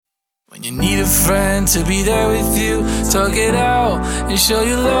When you need a friend to be there with you, talk it out and show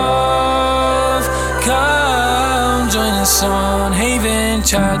your love. Come join us on Haven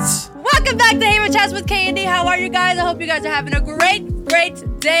Chats. Welcome back to Haven Chats with K and D. How are you guys? I hope you guys are having a great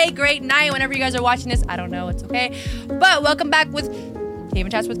day, great night. Whenever you guys are watching this, I don't know, it's okay. But welcome back with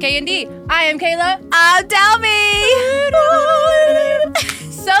Haven Chats with K and D. I am Kayla. I'm Delmy.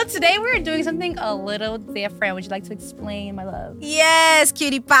 So today we're doing something a little different. Would you like to explain, my love? Yes,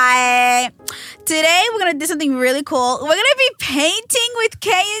 cutie pie. Today we're gonna do something really cool. We're gonna be painting with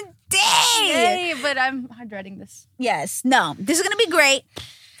K and D. Yay, but I'm dreading this. Yes, no, this is gonna be great.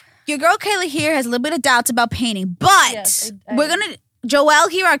 Your girl Kayla here has a little bit of doubts about painting, but Yes, we're gonna. Joel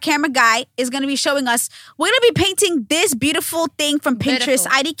here, our camera guy, is gonna be showing us. We're gonna be painting this beautiful thing from Pinterest.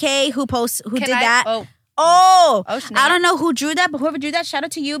 Beautiful. IDK, who did that? Oh, Oh, snap. I don't know who drew that, but whoever drew that, shout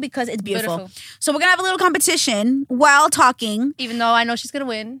out to you because it's beautiful. Beautiful. So we're gonna have a little competition while talking. Even though I know she's gonna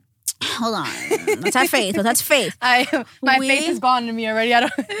win, Hold on, let's have faith. Let's faith. my faith is gone to me already. I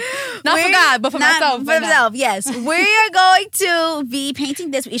don't, not for God, but for myself. For myself, yes. We are going to be painting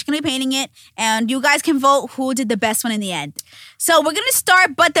this. We're each gonna be painting it, and you guys can vote who did the best one in the end. So we're gonna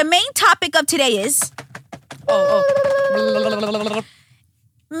start, but the main topic of today is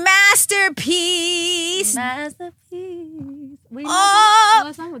masterpiece. Masterpiece. Wait, Oh. no,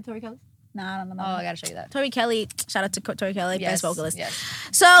 that's not with Tori Kelly. No, I don't know. Oh, I gotta show you that. Tori Kelly, shout out to Tori Kelly, best vocalist. Yes.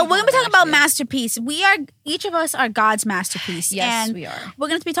 So we're gonna be talking about masterpiece. Each of us are God's masterpiece. Yes, and we are. We're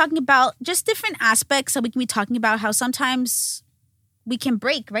gonna be talking about just different aspects. So we can be talking about how sometimes we can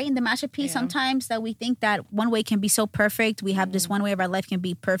break, right? In the masterpiece, Yeah. sometimes that we think that one way can be so perfect. We have this one way of our life can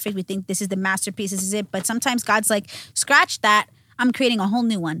be perfect. We think this is the masterpiece, this is it. But sometimes God's like, scratch that. I'm creating a whole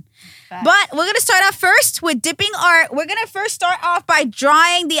new one. Facts. But we're gonna start off first with we're gonna first start off by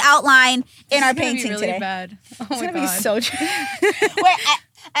drawing the outline in our painting really today. Bad. Oh It's my gonna God. be so Wait,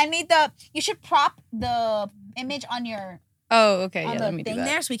 I need you should prop the image on Oh, okay. on Yeah, let me the do thing that.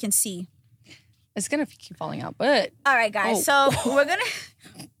 there so we can see. It's gonna keep falling out, but All right, guys. Oh. So we're gonna.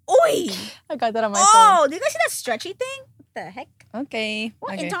 Oi! I got that on my Oh, do you guys see that stretchy thing? What the heck? phone. Okay.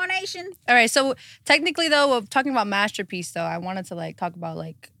 What Okay. intonation? All right. So technically, though, of talking about masterpiece, though, I wanted to talk about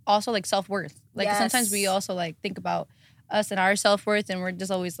also self-worth. Yes. Sometimes we also think about us and our self-worth, and we're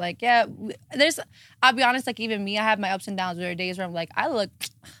just always I'll be honest, even me, I have my ups and downs. There are days where I'm like, I look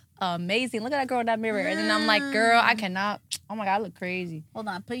amazing. Look at that girl in that mirror. And then I'm like, girl, I cannot. Oh my God, I look crazy. Hold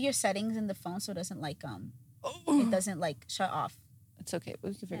on. Put your settings in the phone so it doesn't it doesn't shut off. It's okay. We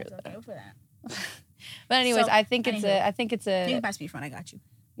can figure It's that okay out. for that. But anyways, So, I think it's You a can pass me your phone. I got you.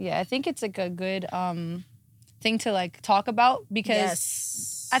 yeah, I think it's a good thing to talk about because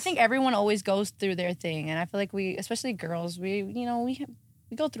Yes. I think everyone always goes through their thing, and I feel like we, especially girls, we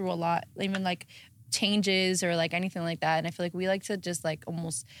go through a lot, even changes or anything like that. And I feel like we like to just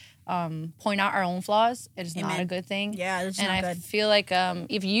almost point out our own flaws. It is not a Amen. good thing. Yeah, that's And not I good. feel like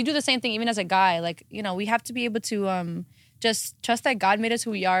if you do the same thing, even as a guy, we have to be able to just trust that God made us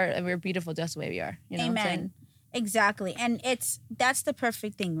who we are, and we're beautiful just the way we are. You know what I'm saying? Amen. Exactly. And that's the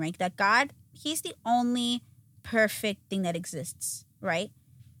perfect thing, right? That God, He's the only perfect thing that exists, right?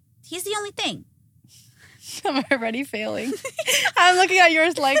 He's the only thing. I'm already failing. I'm looking at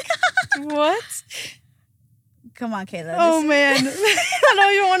yours what? Come on, Kayla. Oh, man. I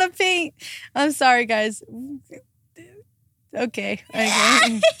don't even want to paint. I'm sorry, guys. Okay.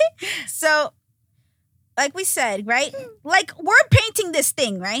 So, like we said, right? We're painting this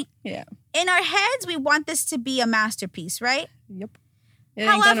thing, right? Yeah. In our heads, we want this to be a masterpiece, right? Yep. It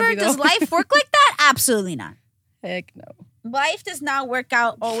ain't gonna However, be, though. does life work like that? Absolutely not. Heck no. Life does not work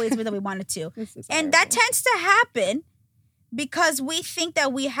out always the way we want it to. This is And that horrible. tends to happen because we think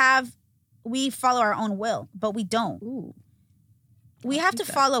that we follow our own will, but we don't. Ooh. We I have to think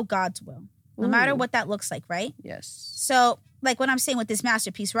that. follow God's will, no matter Ooh. what that looks like, right? Yes. So, what I'm saying with this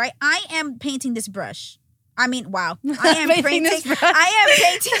masterpiece, right? I am painting this brush. I mean, wow. I am Painting this brush. I am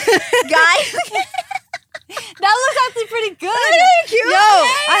painting, guys. That looks actually pretty good. Isn't it cute? Yo,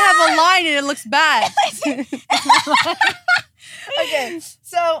 I have a line and it looks bad. Okay,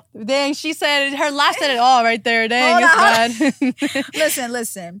 so Dang, she said her last said it all right there. Dang, it's bad.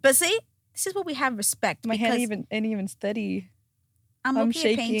 listen. But see, this is what we have respect. My hand because ain't even steady. I'm I'm a painter.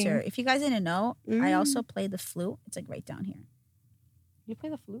 shaking. If you guys didn't know, I Mm. also play the flute. It's right down here. You play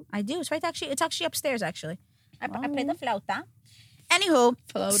the flute? I do. It's actually upstairs. Actually, I play the Oh. flauta. Anywho,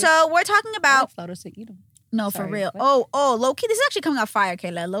 Flautas. so we're talking about flautas to eat them. no, Sorry, for real. what? Oh, low key. This is actually coming out fire,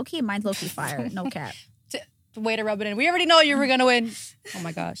 Kayla. Low key, mine's low key fire. No cap. Way to rub it in. We already know you were gonna win. Oh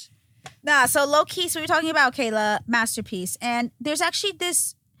my gosh. Nah, so low key. So we're talking about Kayla masterpiece, and there's actually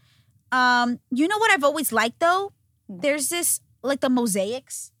this. You know what I've always liked though? There's this the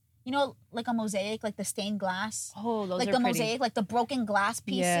mosaics you know, like a mosaic, like the stained glass. Oh, those like are the pretty. mosaic, like the broken glass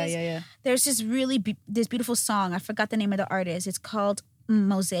pieces. Yeah. There's this this beautiful song. I forgot the name of the artist. It's called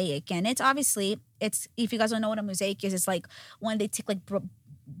Mosaic, and it's obviously if you guys don't know what a mosaic is, it's like when they take like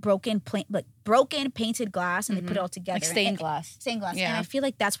broken painted glass and they put it all together, Like stained glass. Yeah. And I feel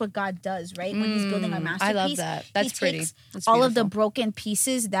like that's what God does, right? When He's building our masterpiece. I love that. That's pretty. Takes That's all of the beautiful. broken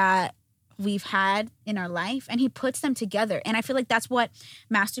pieces that we've had in our life and He puts them together. And I feel like that's what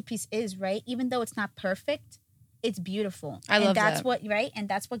masterpiece is, right? Even though it's not perfect, it's beautiful. I love that's that. what, right? And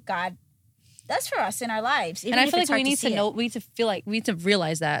that's what God does for us in our lives. Even And I if feel it's like hard we need to see know, it. we need to feel like, we need to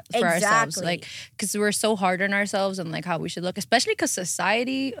realize that for ourselves. Exactly. Like, because we're so hard on ourselves and like how we should look, especially because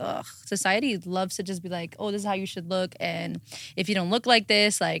society loves to just be like, oh, this is how you should look. And if you don't look like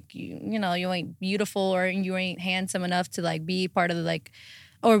this, like, you know, you ain't beautiful or you ain't handsome enough to like be part of the like,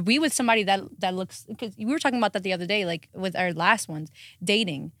 or be with somebody that looks, because we were talking about that the other day, like with our last ones,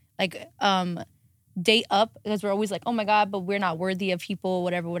 dating. Like, date up because we're always like, oh my God, but we're not worthy of people,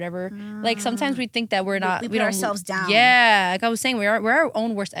 whatever. Like sometimes we think that we're not. We put don't, ourselves down. Yeah, like I was saying, we're our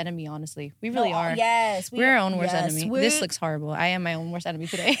own worst enemy. Honestly, we really are. Yes. We're our own worst enemy. we're- This looks horrible. I am my own worst enemy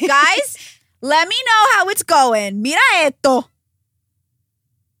today. Guys, let me know how it's going. Mira esto.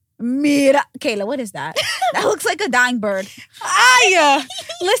 Mira. Kayla, what is that? That looks like a dying bird. Aya,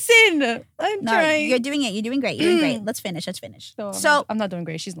 listen, I'm No, trying. you're doing it. You're doing great. You're doing great. Let's finish. So, I'm not doing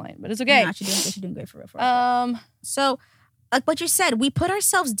great. She's lying, but it's okay. no, you're doing great for real. So, like what you said, we put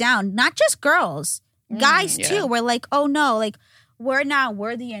ourselves down, not just girls, guys yeah. too. We're like, oh no, like we're not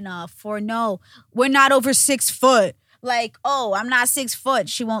worthy enough, or no, we're not over 6 foot. Like, oh, I'm not 6 foot.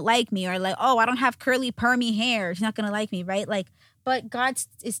 She won't like me. Or like, oh, I don't have curly, permy hair. She's not going to like me, right? Like, but God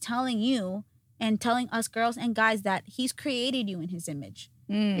is telling you and telling us girls and guys that He's created you in His image.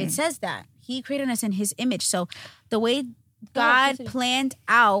 It says that. He created us in His image. So the way God planned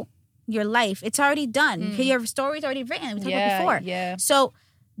out your life, it's already done. Your story's already written. We talked about before. Yeah. So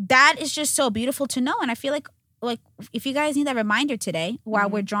that is just so beautiful to know. And I feel like if you guys need that reminder today while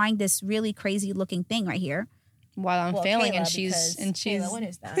we're drawing this really crazy looking thing right here. While I'm failing, Kayla, and she's Kayla, what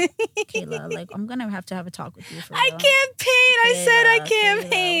is that? Kayla, like I'm gonna have to have a talk with you for real. I can't paint. I said I can't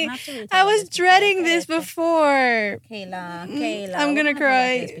Kayla, paint. we're not really I talking was about this dreading because- this before. Kayla, I'm we're gonna not talking about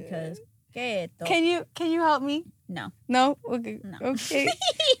cry. this because Can you help me? No. Okay. No. Okay.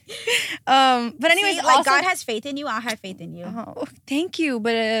 But anyways, See, like also, God has faith in you. I'll have faith in you. oh, thank you,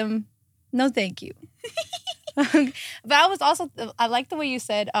 but no, thank you. But I like the way you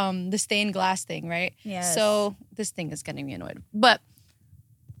said the stained glass thing, right? Yes. So this thing is getting me annoyed, but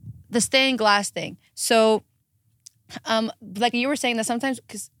the stained glass thing. So, like you were saying that sometimes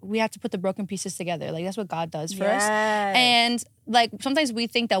because we have to put the broken pieces together, like that's what God does for us, and like sometimes we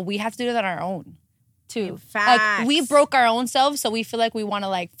think that we have to do that on our own. Too. Like we Facts. broke our own selves, so we feel like we want to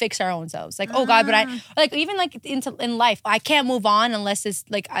like fix our own selves. Like, oh God, but I like even like in life, I can't move on unless it's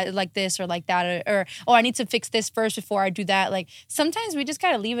like I like this or like that or oh, I need to fix this first before I do that. Like sometimes we just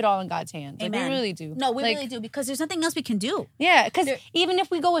gotta leave it all in God's hands. Like Amen. we really do. No, we Like, really do because there's nothing else we can do. Yeah, because even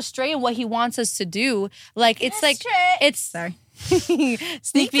if we go astray in what He wants us to do, like it's like Astray. it's Sorry.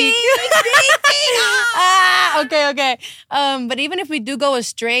 sneak peek. Okay. But even if we do go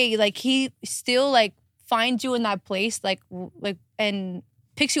astray, like He still like finds you in that place, like and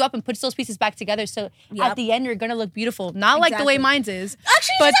picks you up and puts those pieces back together. So Yep. at the end, you're gonna look beautiful. Not like the way Exactly. mine's is.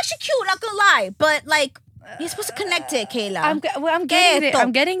 Actually, But- it's actually cute. Not gonna lie, but like you're supposed to connect it, Kayla. I'm getting there. Keto.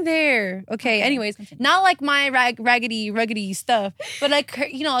 I'm getting there. Okay. Anyways, continue. not like my ruggedy stuff, but like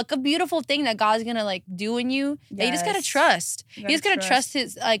like a beautiful thing that God's gonna like do in you. That you just gotta Yes. trust. You You gotta just gotta trust. trust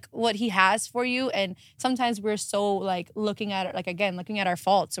His like what He has for you. And sometimes we're so like looking at our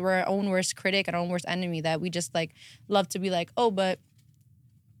faults. So we're our own worst critic and our own worst enemy that we just like love to be like,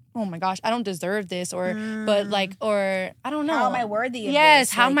 oh my gosh, I don't deserve this, or but like, or I don't know. How am I worthy of Yes,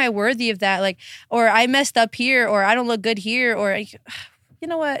 this? how am I worthy of that? Like, or I messed up here, or I don't look good here, or you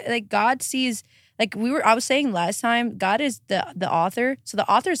know what? Like God sees. Like I was saying last time, God is the author. So the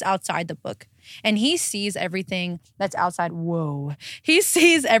author's outside the book, and He sees everything that's outside. Whoa, He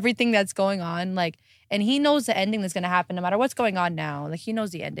sees everything that's going on. Like, and He knows the ending that's gonna happen, no matter what's going on now. Like He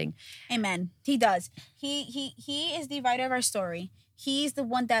knows the ending. Amen. He does. He is the writer of our story. He's the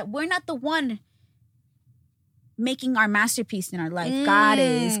one that we're not the one making our masterpiece in our life. God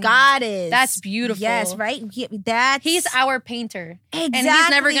is. That's beautiful. Yes, right? He's our painter. Exactly. And He's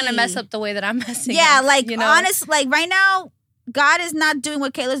never gonna mess up the way that I'm messing Yeah, up. like you know? honest, like right now, God is not doing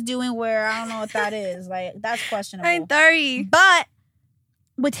what Kayla's doing where I don't know what that is. Like that's questionable. I'm 30. But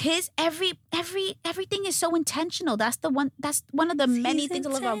with His everything is so intentional. That's one of the many things I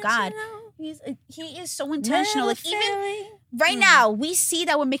love about God. He is so intentional. Never Like even failing. right now, we see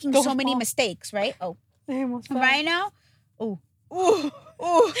that we're making so many mistakes, right? Oh, I almost fell. right now,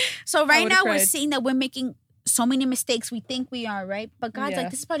 so right would've now we're cried. seeing that we're making so many mistakes. We think we are, right? But God's Yeah.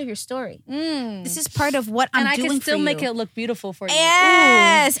 like, this is part of your story. Mm. This is part of what and I'm I doing can still for make you. it look beautiful for you.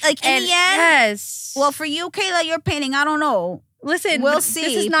 Yes, like in And the end. yes. Well, for you, Kayla, you're painting. I don't know. listen, we'll this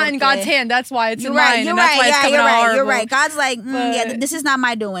see, is not in porque- God's hand. That's why it's You're in right. mine, You're and that's right. why it's Yeah, coming you're out right. horrible. You're right. God's like, yeah, But- this is not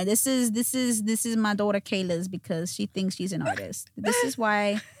my doing. This is my daughter Kayla's because she thinks she's an artist. This is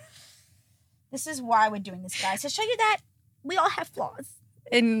why we're doing this, guys. To show you that we all have flaws.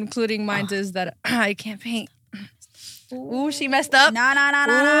 Including mine is that I can't paint. Ooh, she messed up. No.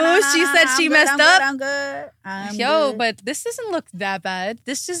 Ooh, she said she messed up. I'm good. Yo, but this doesn't look that bad.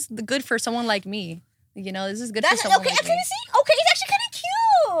 This is good for someone like me. You know, this is good that's for someone okay. like Can me. you see? Okay, it's actually kind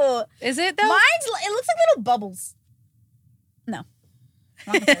of cute. Is it though? It looks like little bubbles. No.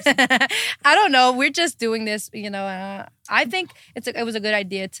 Wrong person. I don't know. We're just doing this, you know. I think it was a good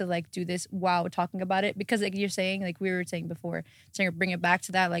idea to like do this while talking about it because, like you're saying, like we were saying before, to bring it back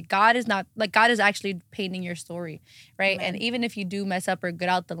to that. Like God is actually painting your story, right? Amen. And even if you do mess up or get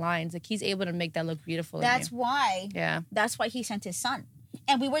out the lines, like He's able to make that look beautiful. That's in you. why. Yeah. That's why He sent His Son,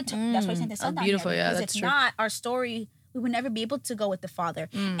 and we were. That's why He sent His Son. down beautiful, here, yeah, because that's if true. not, our story, we would never be able to go with the Father.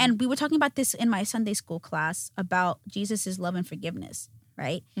 And we were talking about this in my Sunday school class about Jesus' love and forgiveness.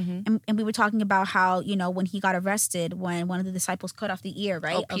 Right. Mm-hmm. And we were talking about how, you know, when he got arrested, when one of the disciples cut off the ear,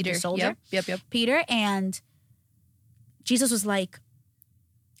 right? Oh, Peter. Of the soldier. Yep. Peter. And Jesus was like,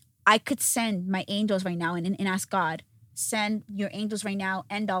 I could send my angels right now and ask God, send your angels right now,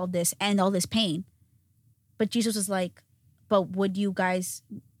 end all this pain. But Jesus was like, but would you guys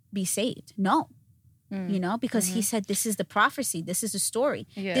be saved? No. You know, because he said, this is the prophecy. This is the story.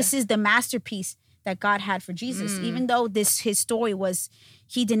 Yeah. This is the masterpiece that God had for Jesus. Even though his story was,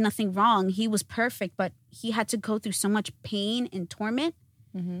 he did nothing wrong. He was perfect, but he had to go through so much pain and torment.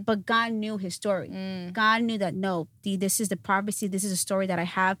 But God knew his story. God knew that, no, this is the prophecy. This is a story that I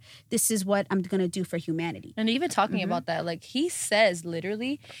have. This is what I'm going to do for humanity. And even talking about that, like He says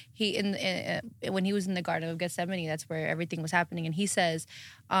literally, when he was in the Garden of Gethsemane, that's where everything was happening. And He says,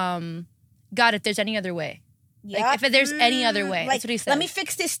 God, if there's any other way. Like, if there's any other way. That's what He says. Let me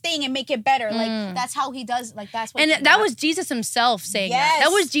fix this thing and make it better. Like, that's how he does. Like, that's what. And that was Jesus Himself saying that. Yes.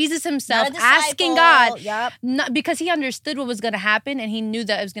 That was Jesus Himself Not a asking disciple. God, Yep. not, because He understood what was going to happen, and He knew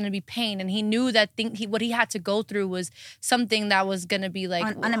that it was going to be pain, and He knew that what He had to go through was something that was going to be like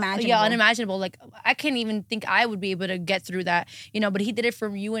unimaginable. Yeah, unimaginable. Like I can't even think I would be able to get through that, you know. But He did it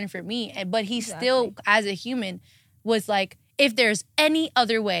for you and for me, but He still, as a human, was like, if there's any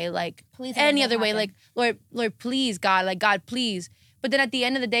other way, like Please any let it other way, happen. like Lord, please, God, like God, please. But then at the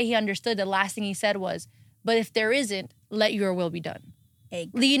end of the day, He understood the last thing He said was, but if there isn't, let your will be done.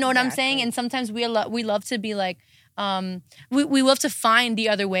 You know what I'm saying? And sometimes we love to be like, we love to find the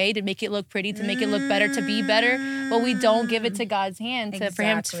other way to make it look pretty, to make it look better, to be better, but we don't give it to God's hand for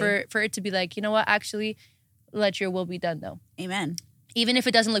Him for it to be like, you know what, actually, let your will be done though. Amen. Even if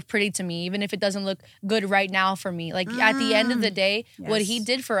it doesn't look pretty to me, even if it doesn't look good right now for me, like at the end of the day, what He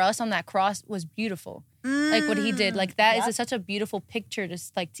did for us on that cross was beautiful. Like what He did, like that is such a beautiful picture to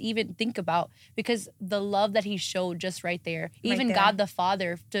even think about, because the love that He showed just right there, even there. God the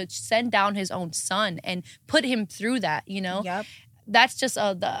Father to send down His own Son and put Him through that, you know, Yep. that's just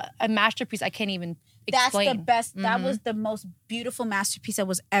a masterpiece I can't even explain. That's the best. That was the most beautiful masterpiece that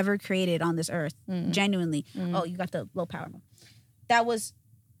was ever created on this earth. Genuinely. Oh, you got the low power mode. That was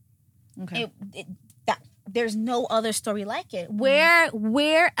Okay. there's no other story like it.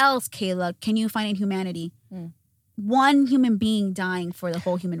 Where else, Kayla, can you find in humanity one human being dying for the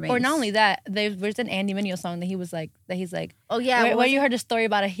whole human race? Or not only that, there's an Andy Mineo song that he's like, oh yeah, where you heard a story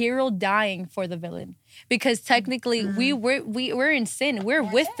about a hero dying for the villain, because technically we're in sin. We're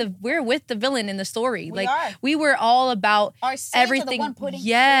with the villain in the story. We are. We were all about Our sins are the everything. one putting him on the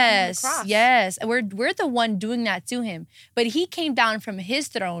Yes, cross. yes. We're the one doing that to Him. But He came down from His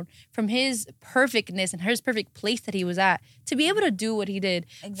throne, from His perfectness and His perfect place that He was at, to be able to do what He did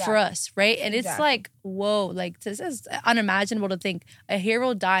for us, right? And it's like, whoa, like this is unimaginable to think, a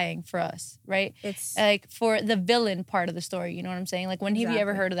hero dying for us, right? It's Like for the villain part of the story, you know what I'm saying? Like when have you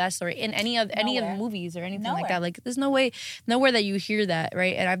ever heard of that story in any of the Nowhere. movies or anything like Nowhere. that? Like there's nowhere that you hear that,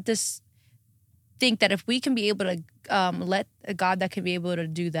 right? And I just think that if we can be able to let a God that can be able to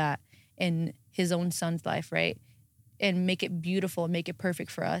do that in His own Son's life, right? And make it beautiful and make it perfect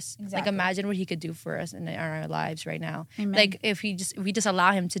for us. Like Exactly. imagine what He could do for us in our lives right now. Amen. Like if we just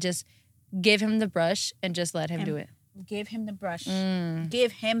allow Him to just give Him the brush and just let Him do it. give him the brush.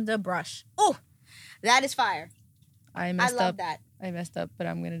 Give him the brush. Oh, that is fire. I I messed love up. that. I messed up, but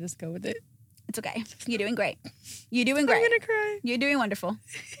I'm gonna just go with it. It's okay. You're doing great. You're doing great. I'm gonna cry. You're doing wonderful.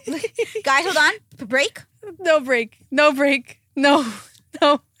 Guys, hold on. Break. No break. No break. No.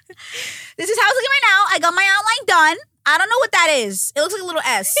 No. This is how it's looking right now. I got my outline done. I don't know what that is. It looks like a little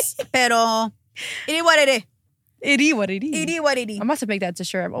S. Pero it is what it is. It is what it is. It is what it is. I must have made that to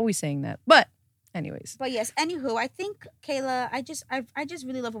sure. I'm always saying that. But anyways. But yes, anywho, I think, Kayla, I just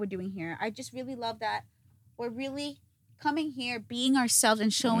really love what we're doing here. I just really love that we're really coming here, being ourselves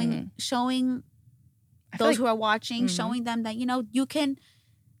and showing I feel those like- who are watching, showing them that,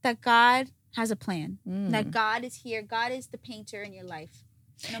 that God has a plan. That God is here. God is the painter in your life.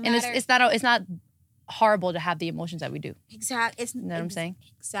 No And it's not horrible to have the emotions that we do. exactly. You know what I'm saying?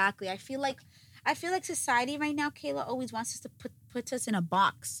 Exactly. I feel like society right now, Kayla, always wants us to put us in a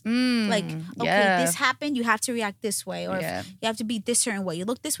box. Like, okay, yeah. this happened, you have to react this way, or Yeah. you have to be this certain way. You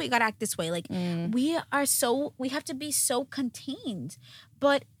look this way, you gotta act this way. Like, we have to be so contained.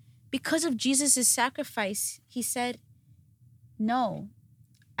 But because of Jesus' sacrifice, he said, no,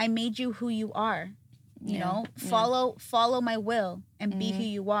 I made you who you are. You know, follow my will and be who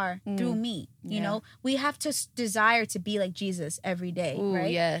you are through me. You know, we have to desire to be like Jesus every day, Ooh,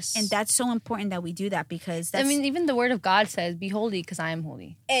 right? yes. And that's so important that we do that, because that's even the word of God says, be holy because I am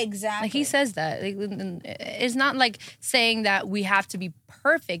holy. exactly Like he says that. Like, it's not like saying that we have to be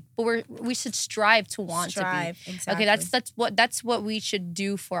perfect, but we should strive to want to be. Exactly. Okay, that's what we should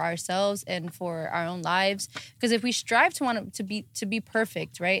do for ourselves and for our own lives. Because if we strive to want to be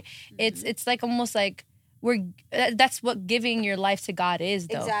perfect, right? It's like almost like that's what giving your life to God is,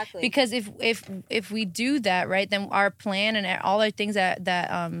 though. Exactly. Because if we do that, right, then our plan and all the things that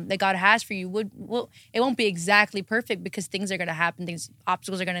God has for you it won't be exactly perfect, because things are going to happen,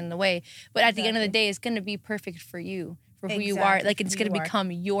 obstacles are going to in the way. But at the end of the day, it's going to be perfect for you. For who you are, like it's gonna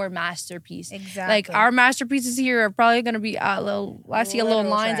become your masterpiece. Exactly. Like our masterpieces here are probably gonna be a little. I see a little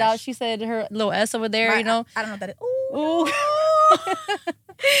Literal lines trash. out. She said her little S over there. Right, You know. I don't know what that is. Ooh.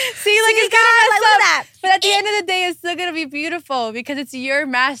 See, See, it's guys, gonna like, mess look at up. that. But at the end of the day, it's still gonna be beautiful because it's your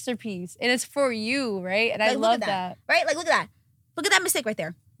masterpiece and it's for you, right? And I Like, look love at that. Right? Like, look at that. Look at that mistake right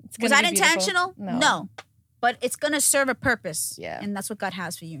there. It's Was gonna that be beautiful. intentional? No. But it's gonna serve a purpose. Yeah. And that's what God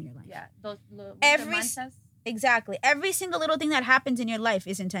has for you in your life. Yeah. Exactly. Every single little thing that happens in your life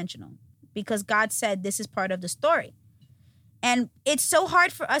is intentional, because God said this is part of the story. And it's so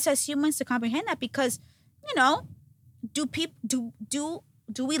hard for us as humans to comprehend that, because,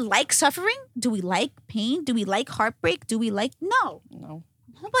 do we like suffering? Do we like pain? Do we like heartbreak? No.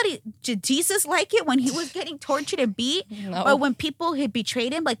 Nobody. Did Jesus like it when he was getting tortured and beat? No. Or when people had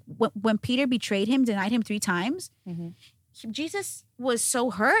betrayed him, like when Peter betrayed him, denied him 3 times? Jesus was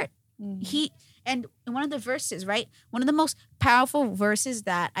so hurt. And in one of the verses, right? One of the most powerful verses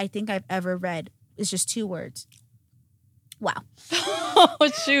that I think I've ever read is just 2 words. Wow. Oh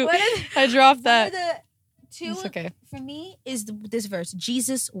shoot! I dropped One of that. the 2 It's okay. for me is this verse.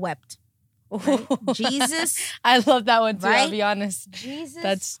 Jesus wept. Right? Jesus, I love that one too. Right? I'll be honest. Jesus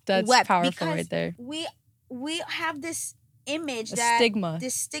That's wept, powerful because right there. We have this image A that stigma.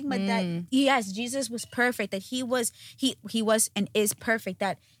 this stigma that yes, Jesus was perfect, that he was and is perfect,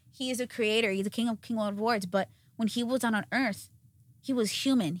 that he is a creator, he's a king of lords, but when he was on earth, he was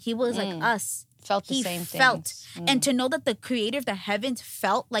human. He was like us. Felt the He same felt. things. And to know that the creator of the heavens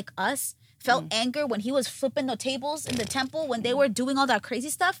felt like us, felt anger when he was flipping the tables in the temple, when they were doing all that crazy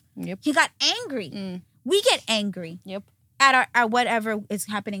stuff. Yep. He got angry. We get angry Yep. at our whatever is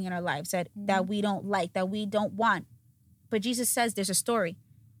happening in our lives that we don't like, that we don't want. But Jesus says there's a story.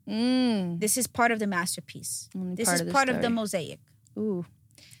 This is part of the masterpiece. Only This part is of the part of the story. mosaic. Ooh,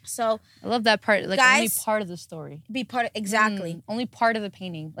 So I love that part. Like only Guys, part of the story. be part of exactly. Only part of the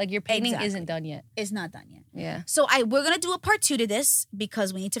painting. Like your painting Exactly. isn't done yet. It's not done yet. Yeah. So we're gonna do a part 2 to this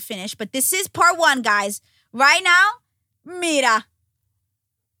because we need to finish. But this is part 1, guys. Right now, mira.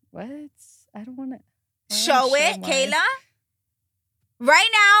 What? I don't want to. Show it, Kayla. Right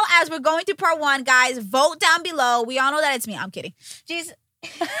now, as we're going through part 1, guys, vote down below. We all know that it's me. I'm kidding. Jeez.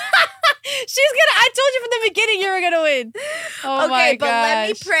 I told you from the beginning you were gonna win. Oh my Okay, but let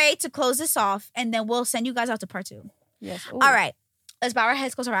me gosh. pray to close this off, and then we'll send you guys out to part 2. Yes. Ooh. All right. Let's bow our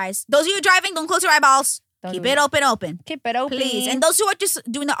heads, close our eyes. Those of you driving, don't close your eyeballs. Don't Keep do it open. Keep it open, Please. And those who are just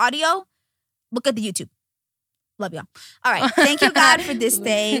doing the audio, look at the YouTube. Love y'all. All right. Thank you, God, for this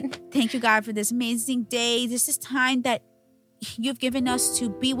day. Thank you, God, for this amazing day. This is time that you've given us to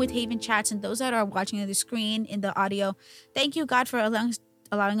be with Haven Chats and those that are watching on the screen in the audio. Thank you, God, for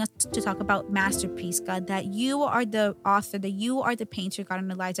allowing us to talk about masterpiece, God, that you are the author, that you are the painter, God,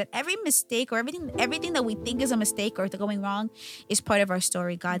 in our lives, that every mistake or everything that we think is a mistake or going wrong is part of our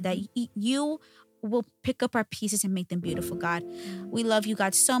story, God, that you we'll pick up our pieces and make them beautiful, God. We love you,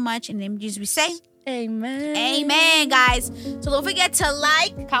 God, so much. In the name of Jesus, we say, Amen. amen, guys. So don't forget to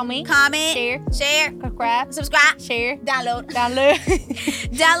like, Comment, comment, share, subscribe, share, download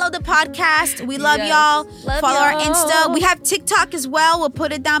download. the podcast. We love Yes. y'all. Love Follow our y'all. Insta. We have TikTok as well. We'll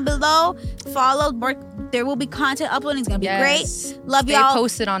put it down below. Follow. There will be content uploading. It's gonna be great. Love Stay y'all.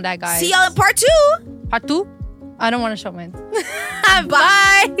 posted on that, guys. See y'all in part 2. Part 2? I don't want to show mine.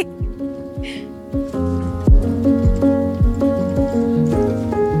 Bye.